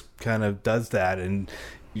fatale just kind of does that, and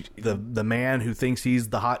the man who thinks he's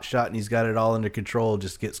the hot shot and he's got it all under control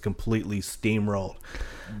just gets completely steamrolled.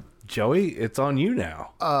 Joey, it's on you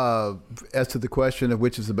now. As to the question of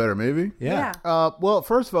which is the better movie, Yeah. well,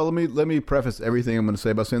 first of all, let me preface everything I'm going to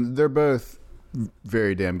say by saying that they're both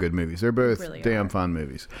very damn good movies. They're both Really damn fun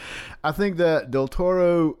movies. I think that Del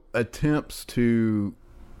Toro attempts to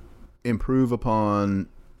improve upon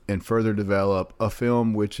and further develop a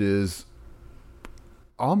film which is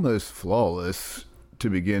almost flawless to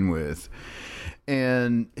begin with.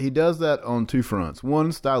 And he does that on two fronts.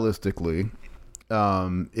 One, stylistically,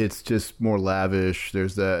 it's just more lavish.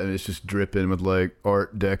 There's that, and it's just dripping with like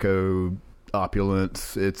Art Deco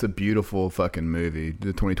opulence. It's a beautiful fucking movie, the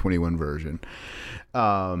 2021 version.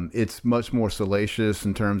 It's much more salacious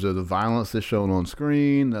in terms of the violence that's shown on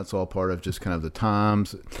screen. That's all part of just kind of the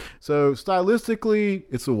times. So stylistically,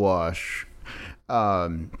 it's a wash.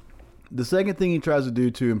 The second thing he tries to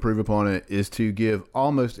do to improve upon it is to give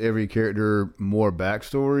almost every character more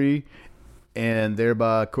backstory and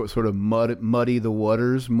thereby sort of muddy the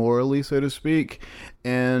waters morally, so to speak.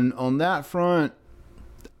 And on that front,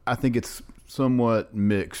 I think it's somewhat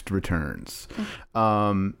mixed returns.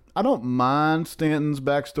 I don't mind Stanton's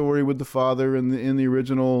backstory with the father in the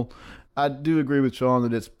original. I do agree with Sean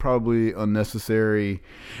that it's probably unnecessary.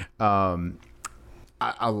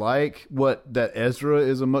 I like that Ezra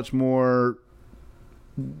is a much more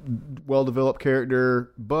well-developed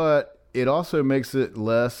character, but it also makes it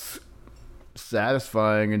less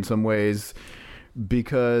satisfying in some ways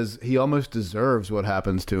because he almost deserves what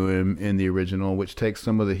happens to him in the original, which takes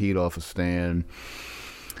some of the heat off of Stan.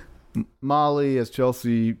 Molly, as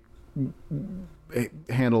Chelsea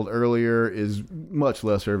handled earlier, is much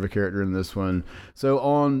lesser of a character in this one. So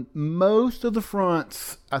on most of the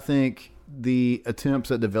fronts, I think the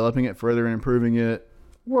attempts at developing it further and improving it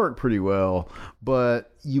work pretty well,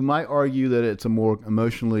 but you might argue that it's a more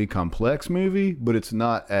emotionally complex movie, but it's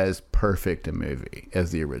not as perfect a movie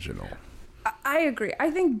as the original. I agree. I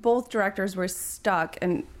think both directors were stuck,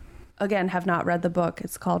 and again, have not read the book.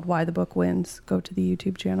 It's called Why the Book Wins. Go to the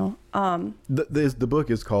YouTube channel. The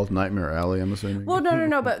book is called Nightmare Alley, I'm assuming. Well,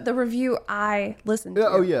 no, but the review I listened to.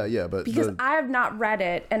 Oh yeah, but because I have not read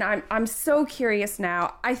it, and I'm so curious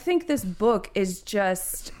now. I think this book is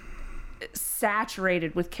just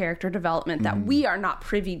saturated with character development that we are not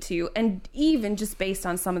privy to, and even just based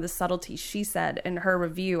on some of the subtleties she said in her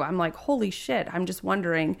review, I'm like, holy shit, I'm just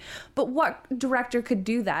wondering. But what director could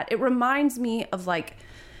do that? It reminds me of like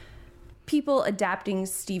people adapting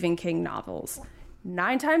Stephen King novels.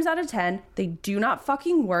 9 times out of 10, they do not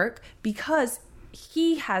fucking work because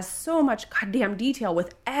he has so much goddamn detail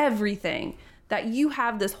with everything that you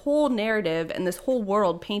have this whole narrative and this whole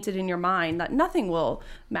world painted in your mind that nothing will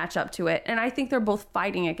match up to it. And I think they're both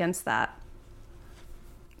fighting against that.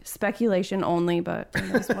 Speculation only, but I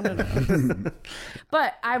just wanted to.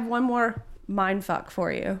 But I have one more mindfuck for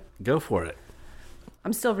you. Go for it.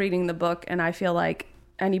 I'm still reading the book, and I feel like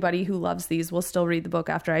anybody who loves these will still read the book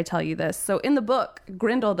after I tell you this. So in the book,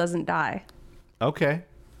 Grindel doesn't die. Okay.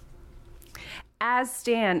 As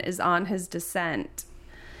Stan is on his descent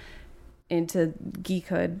into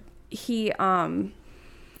geekhood, he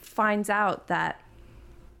finds out that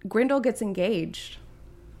Grindel gets engaged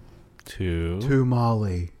to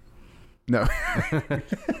Molly. No.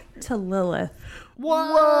 to Lilith.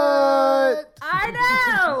 What? I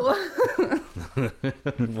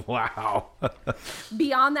know. Wow.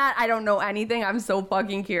 Beyond that, I don't know anything. I'm so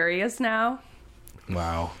fucking curious now.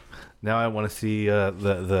 Wow. Now I want to see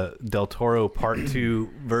the Del Toro Part 2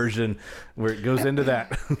 version where it goes into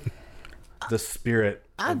that. The spirit.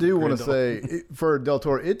 I do want to say, for Del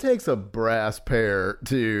Toro, it takes a brass pair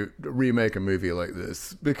to remake a movie like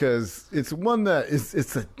this because it's one that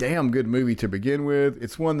it's a damn good movie to begin with.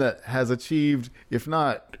 It's one that has achieved, if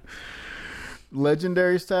not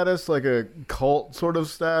legendary status, like a cult sort of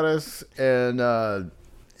status, and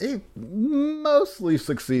it mostly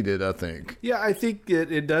succeeded, I think. Yeah, I think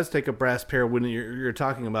it does take a brass pair when you're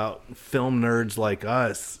talking about film nerds like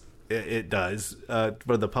us. It does.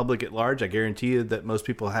 For the public at large, I guarantee you that most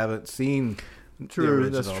people haven't seen the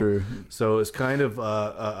original. That's true. So it's kind of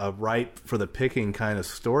a ripe for the picking kind of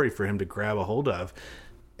story for him to grab a hold of.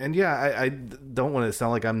 And yeah, I don't want to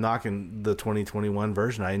sound like I'm knocking the 2021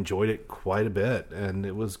 version. I enjoyed it quite a bit, and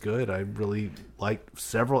it was good. I really liked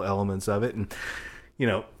several elements of it. And, you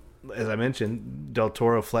know, as I mentioned, Del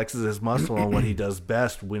Toro flexes his muscle on what he does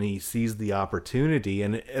best when he sees the opportunity,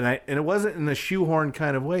 and it wasn't in a shoehorn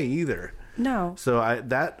kind of way either. No. So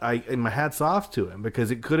my hat's off to him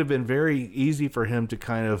because it could have been very easy for him to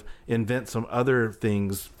kind of invent some other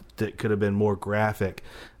things that could have been more graphic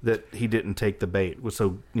that he didn't take the bait.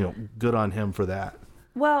 So, you know, good on him for that.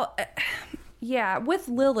 Well, yeah, with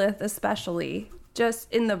Lilith especially,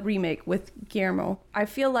 just in the remake with Guillermo, I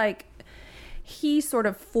feel like he sort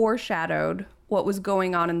of foreshadowed what was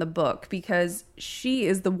going on in the book, because she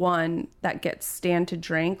is the one that gets Stan to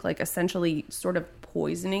drink, like essentially sort of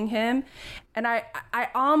poisoning him. And I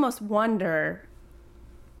almost wonder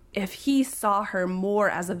if he saw her more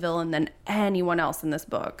as a villain than anyone else in this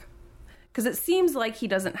book. Because it seems like he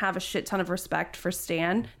doesn't have a shit ton of respect for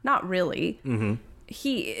Stan. Not really. Mm-hmm.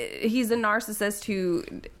 He's a narcissist who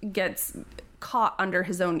gets caught under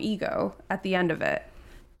his own ego at the end of it.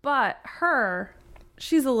 But her,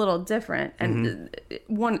 she's a little different. And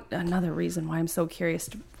another reason why I'm so curious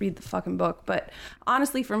to read the fucking book. But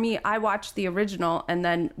honestly, for me, I watched the original, and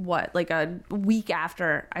then like a week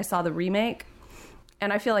after I saw the remake.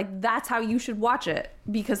 And I feel like that's how you should watch it,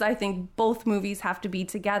 because I think both movies have to be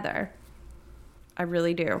together. I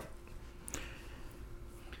really do.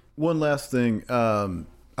 One last thing.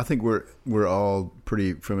 I think we're all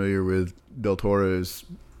pretty familiar with Del Toro's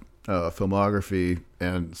filmography,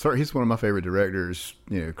 and he's one of my favorite directors.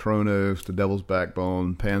 You know, Kronos, The Devil's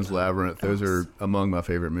Backbone, Pan's Labyrinth. Those are among my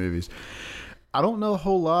favorite movies. I don't know a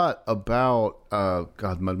whole lot about.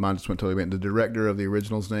 God, my mind just went totally blank. The director of the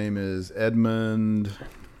original's name is Edmund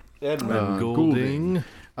Goulding.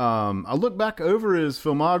 I look back over his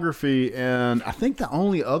filmography, and I think the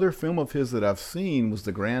only other film of his that I've seen was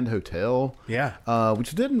The Grand Hotel. Yeah.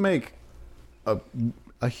 Which didn't make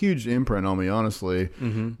a huge imprint on me, honestly.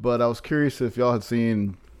 Mm-hmm. But I was curious if y'all had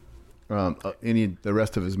seen the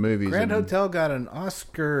rest of his movies. Grand Hotel got an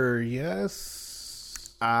Oscar,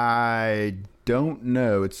 yes? I don't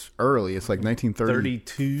know. It's early. It's like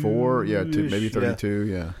 1934. Yeah, maybe 32.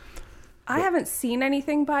 Yeah. I haven't seen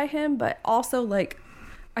anything by him, but also, like,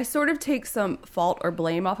 I sort of take some fault or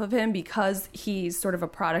blame off of him because he's sort of a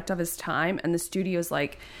product of his time, and the studio's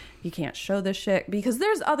like, you can't show this shit, because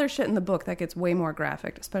there's other shit in the book that gets way more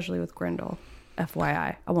graphic, especially with Grendel.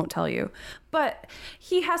 FYI, I won't tell you. But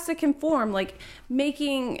he has to conform, like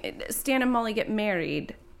making Stan and Molly get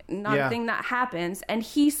married, not a thing that happens, and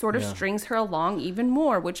he sort of strings her along even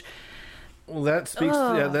more, which... Well, that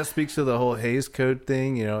speaks to the whole Hays Code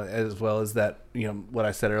thing, you know, as well as that, you know, what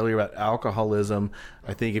I said earlier about alcoholism.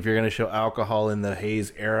 I think if you're going to show alcohol in the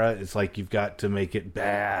Hays era, it's like you've got to make it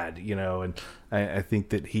bad, you know. And I think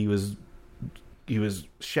that he was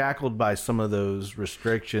shackled by some of those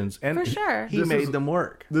restrictions, and for sure he made them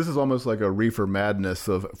work. This is almost like a reefer madness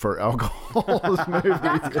for alcohol. This movie.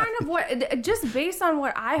 That's kind of what, just based on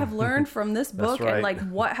what I have learned from this book, right. and like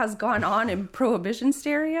what has gone on in Prohibition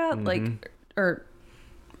hysteria, like, or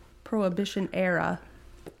Prohibition era.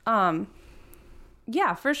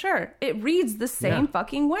 Yeah, for sure. It reads the same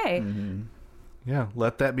fucking way. Mm-hmm. Yeah,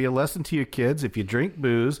 let that be a lesson to you kids. If you drink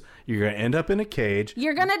booze, you're going to end up in a cage.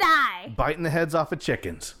 You're going to die. Biting the heads off of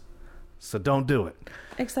chickens. So don't do it.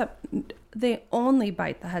 Except they only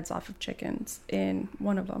bite the heads off of chickens in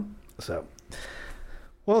one of them. So,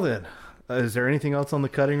 well then, is there anything else on the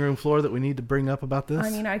cutting room floor that we need to bring up about this? I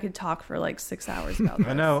mean, I could talk for like 6 hours about this.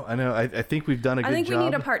 I know. I think we've done a good job. I think we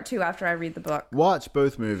need a part 2 after I read the book. Watch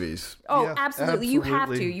both movies. Oh, Yeah, absolutely. You have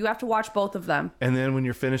to. You have to watch both of them. And then when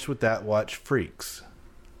you're finished with that, watch Freaks.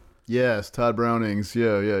 Yes, Todd Browning's.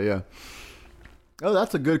 Yeah. Oh,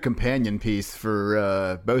 that's a good companion piece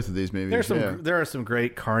for both of these movies. There are some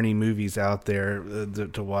great carny movies out there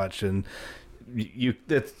to watch, and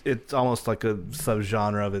it's almost like a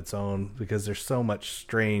subgenre of its own, because there's so much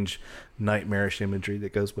strange, nightmarish imagery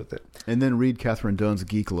that goes with it. And then read Catherine Dunn's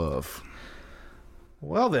Geek Love.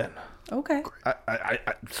 Well then, okay. I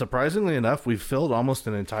surprisingly enough, we've filled almost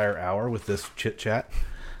an entire hour with this chit chat.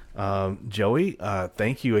 Joey,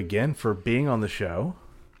 thank you again for being on the show.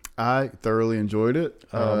 I thoroughly enjoyed it,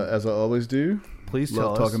 as I always do. Please Love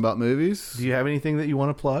tell us. talking about movies. Do you have anything that you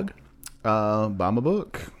want to plug? Buy my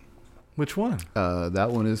book. Which one?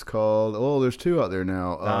 That one is called... there's 2 out there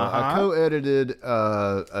now. I co-edited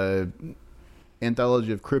an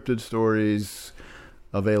anthology of cryptid stories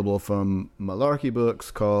available from Malarkey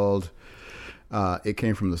Books called It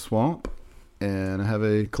Came from the Swamp. And I have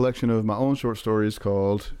a collection of my own short stories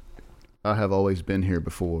called I Have Always Been Here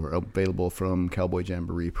Before, available from Cowboy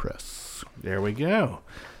Jamboree Press. There we go.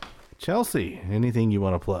 Chelsea, anything you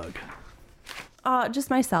want to plug?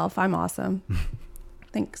 Just myself. I'm awesome.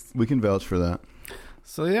 Thanks. We can vouch for that.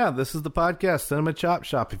 So yeah, this is the podcast, Cinema Chop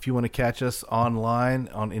Shop. If you want to catch us online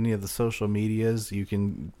on any of the social medias, you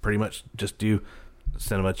can pretty much just do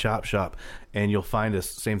Cinema Chop Shop, and you'll find us.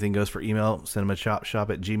 Same thing goes for email,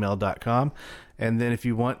 cinemachopshop@gmail.com. And then if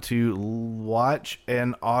you want to watch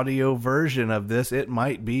an audio version of this, it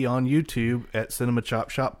might be on YouTube at Cinema Chop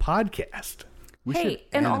Shop Podcast. Hey,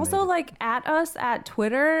 and also like at us at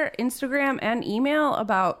Twitter, Instagram, and email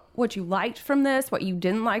about what you liked from this, what you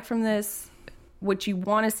didn't like from this, what you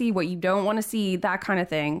want to see, what you don't want to see, that kind of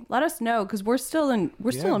thing. Let us know because we're still in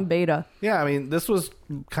beta. Yeah, I mean, this was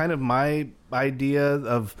kind of my idea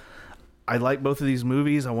of. I like both of these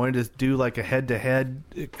movies. I wanted to do like a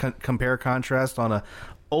head-to-head compare contrast on a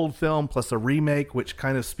old film plus a remake, which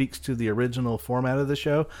kind of speaks to the original format of the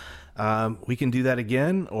show. We can do that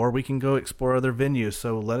again, or we can go explore other venues.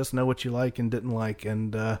 So let us know what you like and didn't like,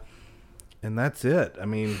 and that's it. I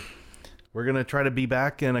mean, we're gonna try to be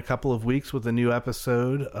back in a couple of weeks with a new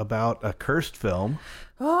episode about a cursed film.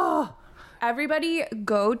 Oh, everybody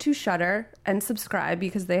go to Shudder and subscribe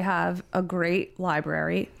because they have a great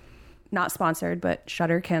library. Not sponsored, but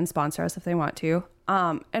Shudder can sponsor us if they want to.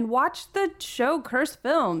 And watch the show Cursed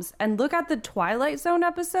Films and look at the Twilight Zone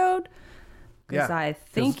episode because I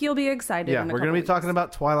think you'll be excited. Yeah, we're going to be talking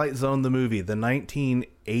about Twilight Zone, the movie, the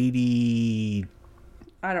 1982-ish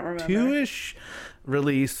I don't remember.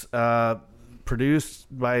 release,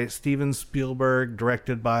 produced by Steven Spielberg,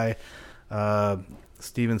 directed by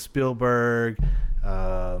Steven Spielberg,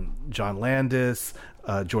 John Landis,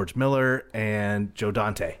 George Miller, and Joe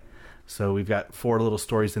Dante. So we've got 4 little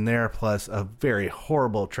stories in there, plus a very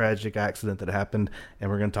horrible, tragic accident that happened,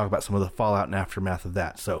 and we're going to talk about some of the fallout and aftermath of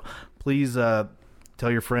that. So please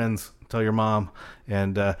tell your friends, tell your mom,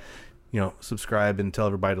 and subscribe and tell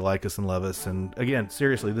everybody to like us and love us. And again,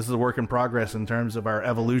 seriously, this is a work in progress in terms of our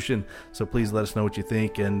evolution. So please let us know what you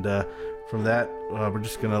think. And from that, we're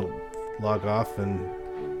just going to log off. And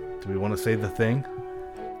do we want to say the thing?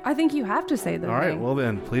 I think you have to say the All right, well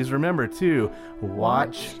then, please remember to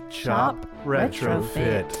watch, chop,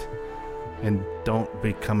 retrofit, and don't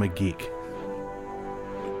become a geek.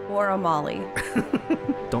 Or a Molly.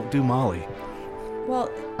 Don't do Molly. Well,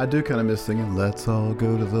 I do kind of miss singing, let's all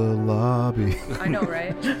go to the lobby. I know,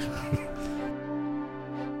 right?